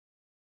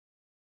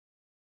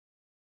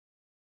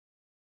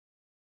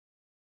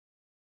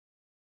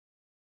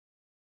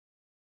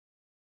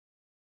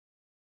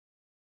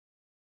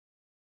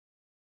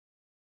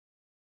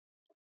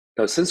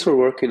Now, since we're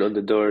working on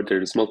the door,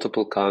 there's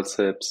multiple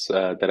concepts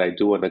that I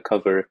do want to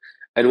cover,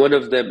 and one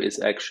of them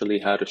is actually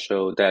how to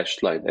show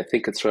dashed line. I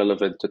think it's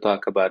relevant to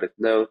talk about it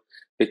now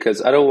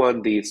because I don't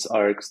want these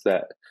arcs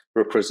that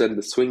represent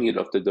the swinging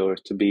of the door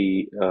to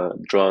be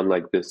drawn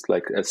like this,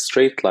 like as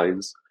straight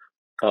lines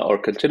or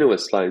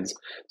continuous lines.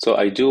 So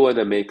I do want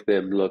to make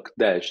them look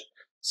dashed.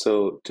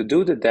 So to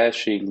do the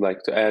dashing,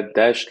 like to add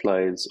dashed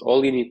lines,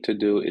 all you need to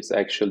do is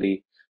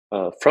actually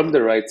from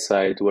the right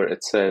side where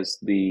it says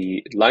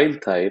the line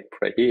type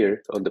right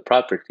here on the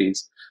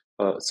properties.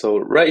 So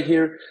right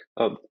here,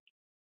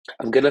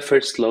 I'm gonna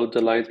first load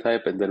the line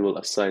type and then we'll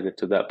assign it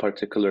to that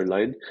particular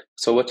line.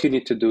 So what you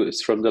need to do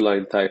is from the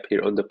line type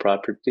here on the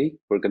property,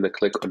 we're gonna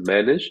click on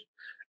manage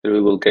and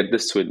we will get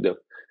this window.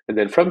 And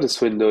then from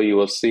this window, you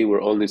will see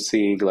we're only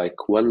seeing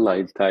like one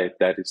line type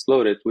that is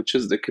loaded, which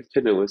is the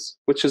continuous,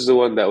 which is the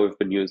one that we've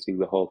been using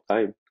the whole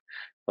time.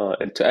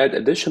 And to add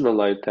additional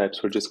line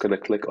types, we're just gonna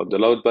click on the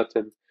load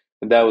button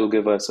and that will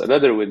give us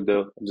another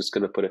window. I'm just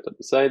gonna put it on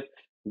the side.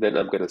 Then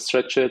I'm gonna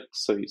stretch it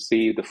so you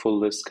see the full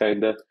list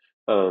kinda.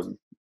 Um,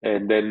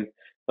 and then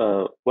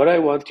what I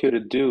want you to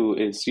do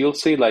is you'll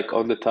see like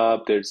on the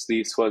top, there's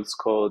these ones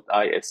called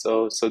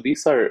ISO. So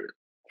these are,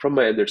 from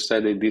my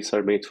understanding, these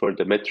are made for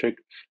the metric,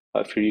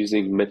 if you're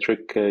using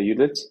metric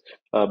units.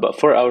 But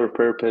for our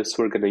purpose,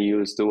 we're going to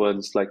use the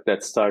ones like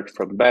that start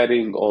from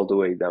batting all the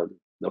way down.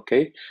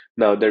 Okay.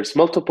 Now there's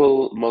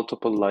multiple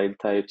line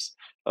types,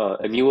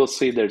 and you will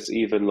see there's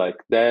even like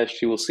dash.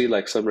 You will see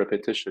like some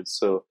repetitions.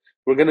 So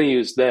we're gonna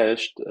use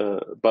dashed,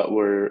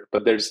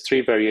 but there's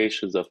three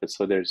variations of it.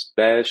 So there's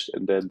dashed,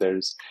 and then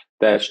there's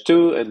dash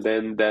two, and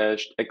then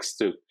dashed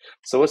x2.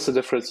 So what's the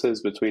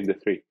differences between the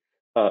three?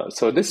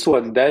 So this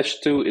one,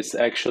 dash two, is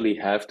actually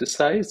half the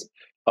size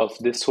of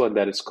this one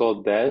that is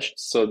called dashed.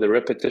 So the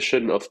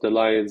repetition of the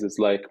lines is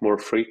like more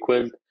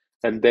frequent.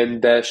 And then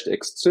dashed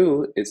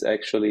x2 is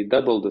actually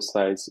double the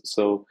size.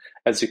 So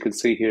as you can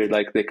see here,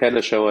 like they kind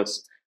of show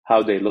us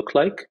how they look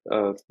like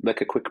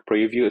a quick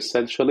preview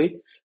essentially.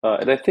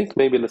 And I think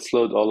maybe let's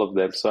load all of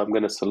them. So I'm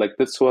going to select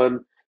this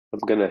one. I'm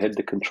going to hit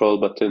the control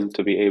button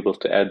to be able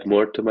to add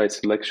more to my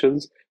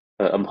selections.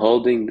 I'm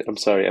holding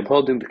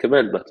the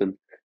command button.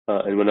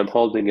 And when I'm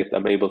holding it,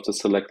 I'm able to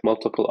select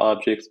multiple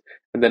objects.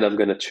 And then I'm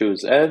going to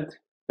choose add.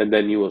 And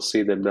then you will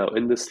see them now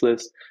in this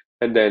list.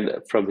 And then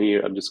from here,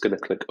 I'm just going to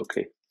click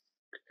OK.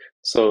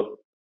 So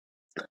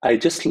I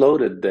just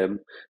loaded them,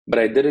 but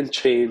I didn't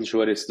change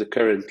what is the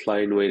current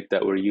line weight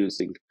that we're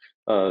using.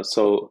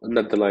 So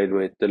not the line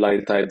weight, the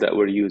line type that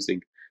we're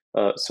using.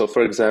 So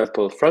for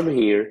example, from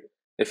here,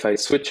 if I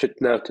switch it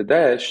now to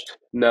dashed,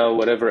 now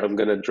whatever I'm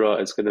going to draw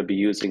is going to be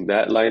using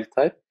that line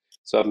type.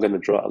 So I'm going to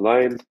draw a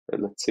line,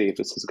 and let's see if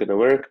this is going to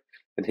work.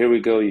 And here we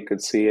go, you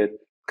can see it.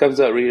 Comes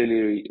out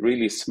really,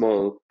 really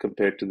small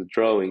compared to the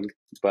drawing,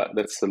 but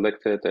let's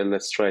select it and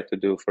let's try to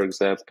do, for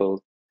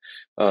example,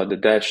 the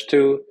dash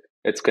 2.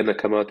 It's going to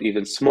come out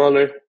even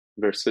smaller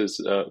versus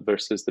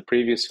the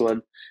previous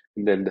one.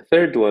 And then the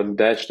third one,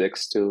 dash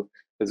x2,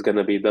 is going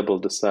to be double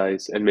the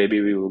size, and maybe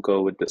we will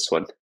go with this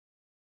one.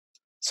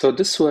 So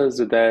this was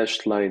the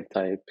dashed line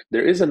type.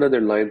 There is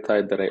another line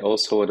type that I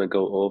also want to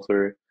go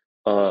over,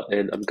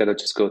 and I'm going to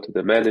just go to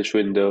the manage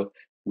window,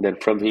 and then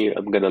from here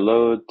I'm going to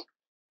load.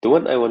 The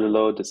one I want to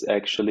load is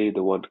actually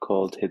the one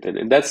called hidden,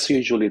 and that's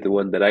usually the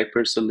one that I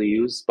personally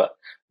use, but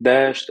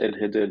dashed and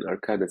hidden are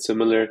kind of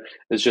similar.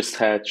 It's just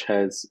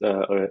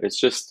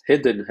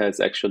hidden has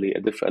actually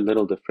a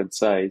little different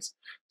size.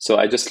 So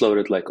I just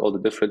loaded like all the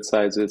different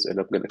sizes, and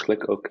I'm gonna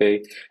click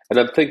OK. And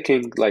I'm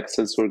thinking like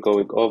since we're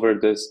going over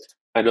this,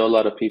 I know a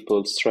lot of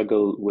people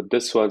struggle with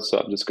this one, so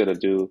I'm just gonna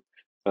do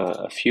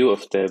a few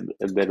of them,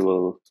 and then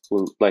I'll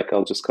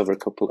just cover a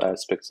couple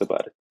aspects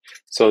about it.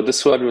 So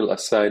this one will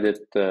assign it.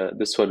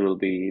 This one will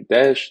be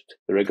dashed,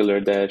 the regular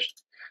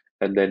dashed,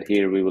 and then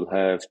here we will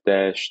have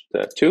dashed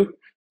 2,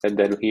 and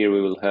then here we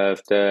will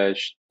have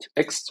dashed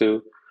x2,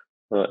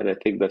 and I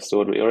think that's the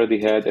one we already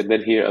had. And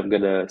then here I'm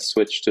gonna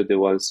switch to the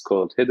ones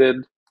called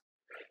hidden,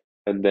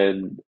 and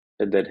then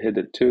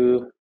hidden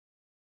 2,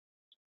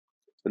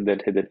 and then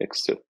hidden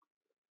x2.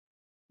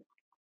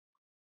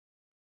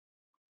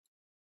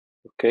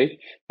 Okay,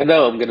 and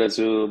now I'm gonna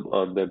zoom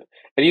on them,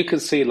 and you can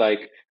see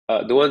like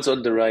the ones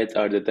on the right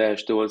are the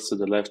dash, the ones to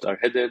the left are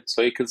hidden.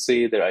 So you can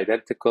see they're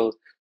identical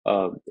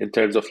in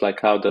terms of like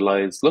how the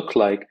lines look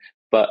like,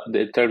 but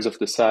in terms of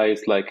the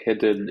size, like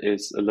hidden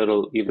is a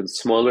little even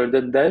smaller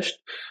than dashed.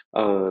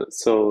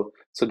 So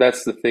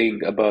that's the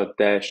thing about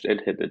dashed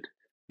and hidden.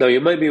 Now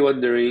you might be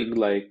wondering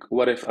like,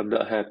 what if I'm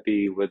not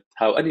happy with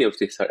how any of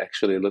these are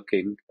actually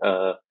looking?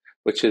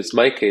 Which is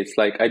my case.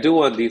 Like I do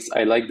want these,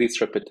 I like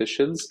these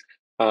repetitions.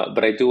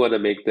 But I do want to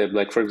make them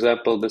like, for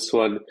example, this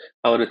one,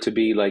 I want it to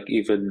be like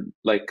even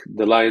like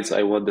the lines,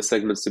 I want the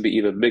segments to be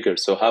even bigger.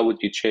 So how would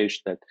you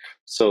change that?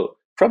 So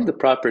from the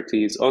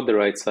properties on the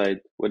right side,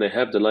 when I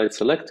have the line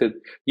selected,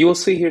 you will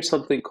see here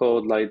something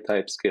called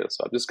LineType scale.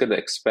 So I'm just going to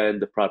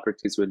expand the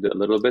properties window a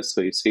little bit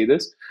so you see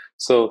this.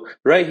 So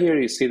right here,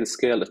 you see the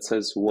scale, it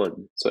says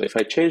 1. So if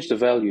I change the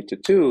value to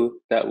 2,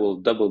 that will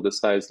double the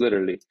size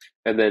literally.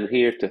 And then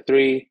here to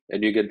 3,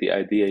 and you get the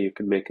idea. You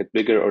can make it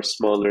bigger or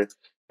smaller.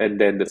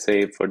 And then the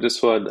same for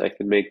this one. I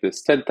can make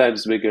this 10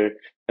 times bigger,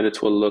 and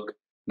it will look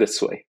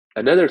this way.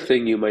 Another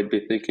thing you might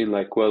be thinking,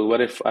 like, well, what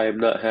if I'm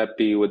not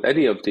happy with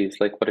any of these?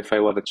 Like, what if I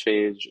want to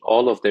change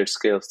all of their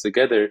scales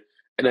together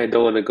and I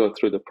don't want to go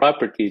through the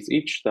properties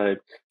each time?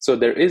 So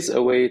there is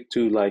a way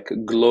to like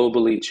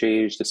globally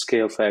change the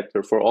scale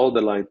factor for all the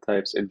line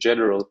types in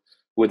general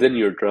within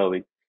your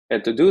drawing.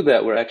 And to do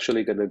that, we're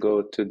actually going to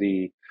go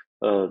to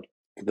uh,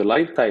 the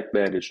line type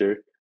manager,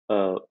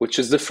 which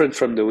is different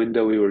from the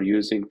window we were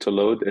using to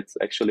load. It's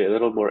actually a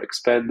little more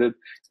expanded,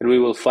 and we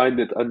will find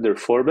it under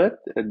format.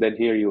 And then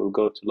here you will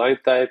go to line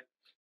type,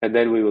 and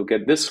then we will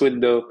get this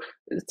window.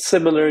 It's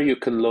similar. You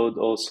can load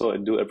also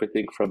and do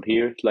everything from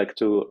here, like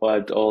to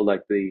add all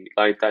like the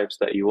line types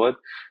that you want.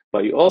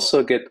 But you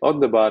also get on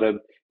the bottom,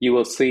 you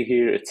will see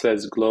here it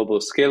says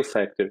global scale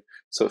factor.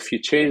 So if you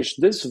change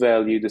this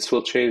value, this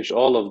will change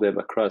all of them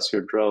across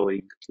your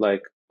drawing,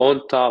 like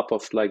on top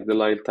of like the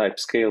line type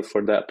scale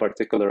for that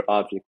particular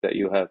object that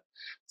you have.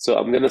 So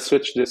I'm going to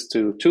switch this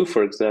to 2,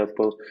 for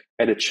example,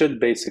 and it should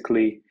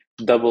basically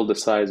double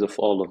the size of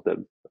all of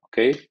them.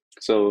 Okay,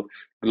 so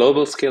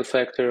global scale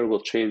factor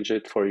will change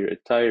it for your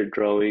entire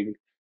drawing,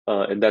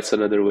 and that's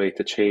another way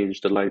to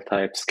change the line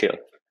type scale.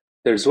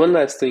 There's one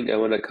last thing I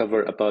want to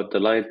cover about the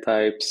line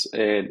types,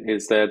 and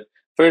is that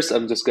first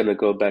I'm just going to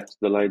go back to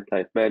the line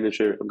type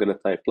manager. I'm going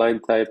to type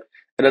line type,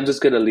 and I'm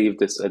just going to leave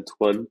this at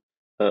 1.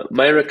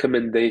 My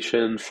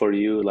recommendation for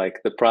you,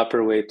 like the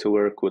proper way to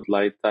work with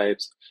line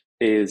types,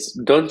 is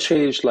don't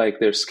change like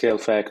their scale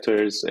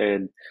factors,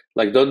 and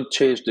like don't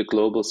change the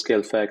global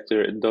scale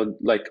factor, and don't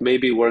like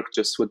maybe work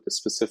just with the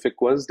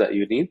specific ones that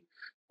you need.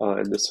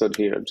 And this one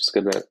here, I'm just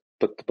gonna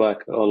put back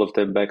all of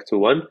them back to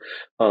 1.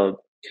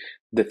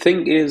 The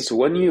thing is,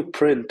 when you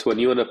want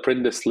to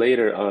print this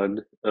later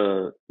on,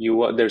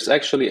 there's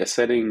actually a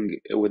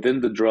setting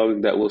within the drawing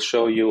that will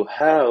show you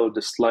how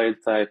this line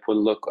type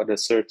will look on a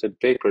certain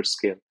paper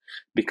scale.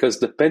 Because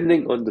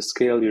depending on the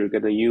scale you're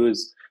going to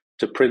use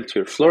to print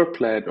your floor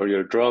plan or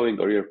your drawing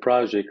or your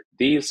project,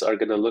 these are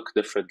going to look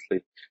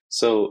differently.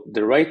 So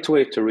the right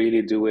way to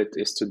really do it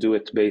is to do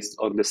it based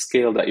on the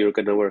scale that you're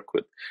going to work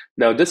with.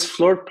 Now, this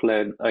floor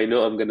plan, I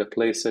know I'm going to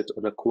place it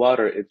on a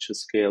 1/4"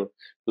 scale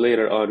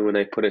later on when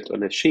I put it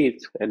on a sheet,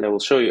 and I will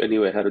show you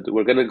anyway how to do.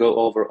 We're going to go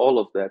over all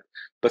of that,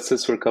 but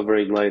since we're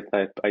covering line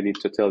type, I need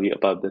to tell you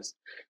about this.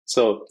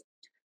 So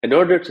in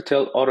order to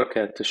tell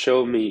AutoCAD to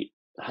show me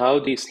how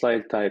these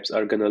line types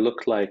are going to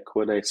look like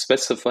when I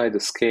specify the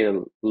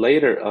scale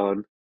later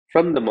on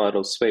from the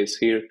model space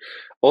here,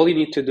 all you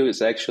need to do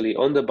is actually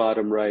on the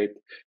bottom right,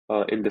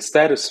 in the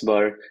status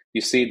bar,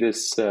 you see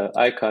this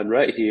icon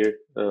right here.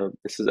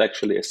 This is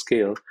actually a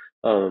scale.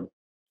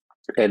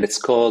 And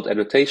it's called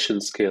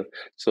annotation scale.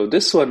 So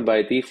this one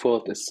by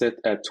default is set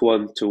at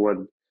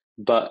 1:1.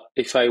 But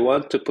if I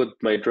want to put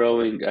my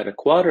drawing at a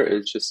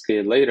 1/4"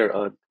 scale later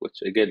on, which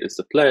again is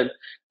the plan,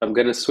 I'm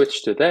going to switch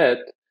to that.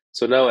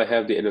 So now I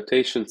have the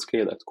annotation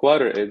scale at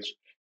 1/4".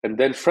 And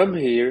then from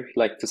here,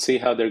 like to see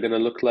how they're going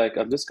to look like,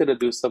 I'm just going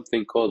to do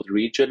something called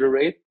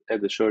regenerate, and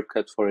the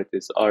shortcut for it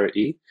is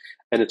RE.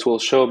 And it will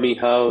show me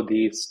how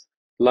these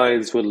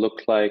lines will look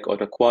like on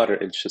a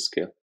 1/4"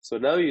 scale. So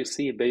now you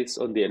see, based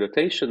on the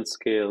annotation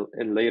scale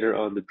and later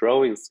on the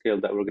drawing scale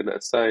that we're going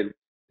to assign,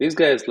 these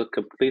guys look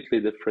completely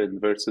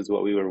different versus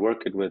what we were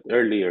working with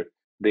earlier.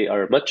 They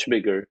are much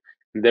bigger,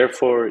 and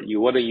therefore you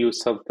want to use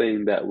something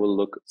that will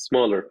look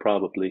smaller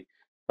probably,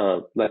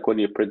 like when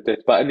you print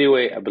it. But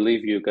anyway, I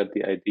believe you got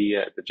the idea,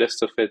 the gist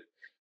of it.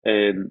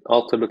 And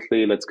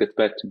ultimately, let's get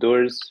back to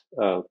doors.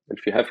 If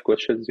you have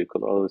questions, you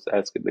can always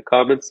ask in the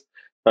comments.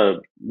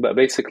 But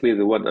basically,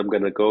 the one I'm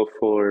gonna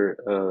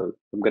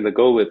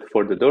go with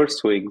for the door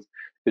swings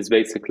is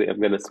basically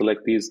I'm gonna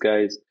select these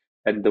guys,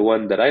 and the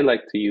one that I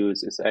like to use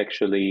is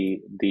actually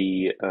the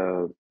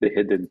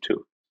hidden 2.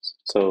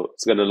 So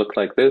it's gonna look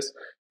like this,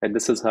 and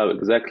this is how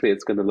exactly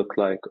it's gonna look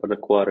like on a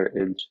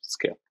 1/4"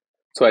 scale.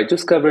 So I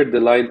just covered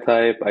the line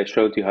type. I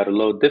showed you how to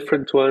load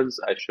different ones.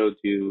 I showed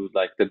you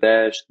like the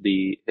dash, the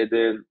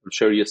hidden. I'm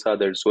sure you saw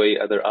there's way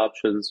other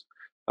options,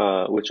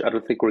 which I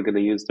don't think we're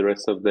going to use the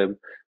rest of them.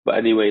 But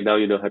anyway, now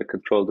you know how to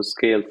control the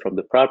scale from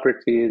the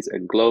properties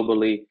and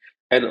globally,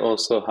 and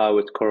also how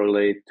it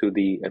correlates to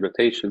the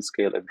annotation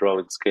scale and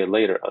drawing scale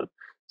later on.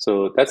 So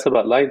that's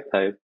about line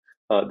type.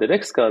 The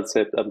next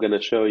concept I'm going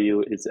to show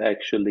you is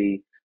actually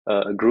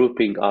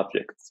grouping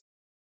objects.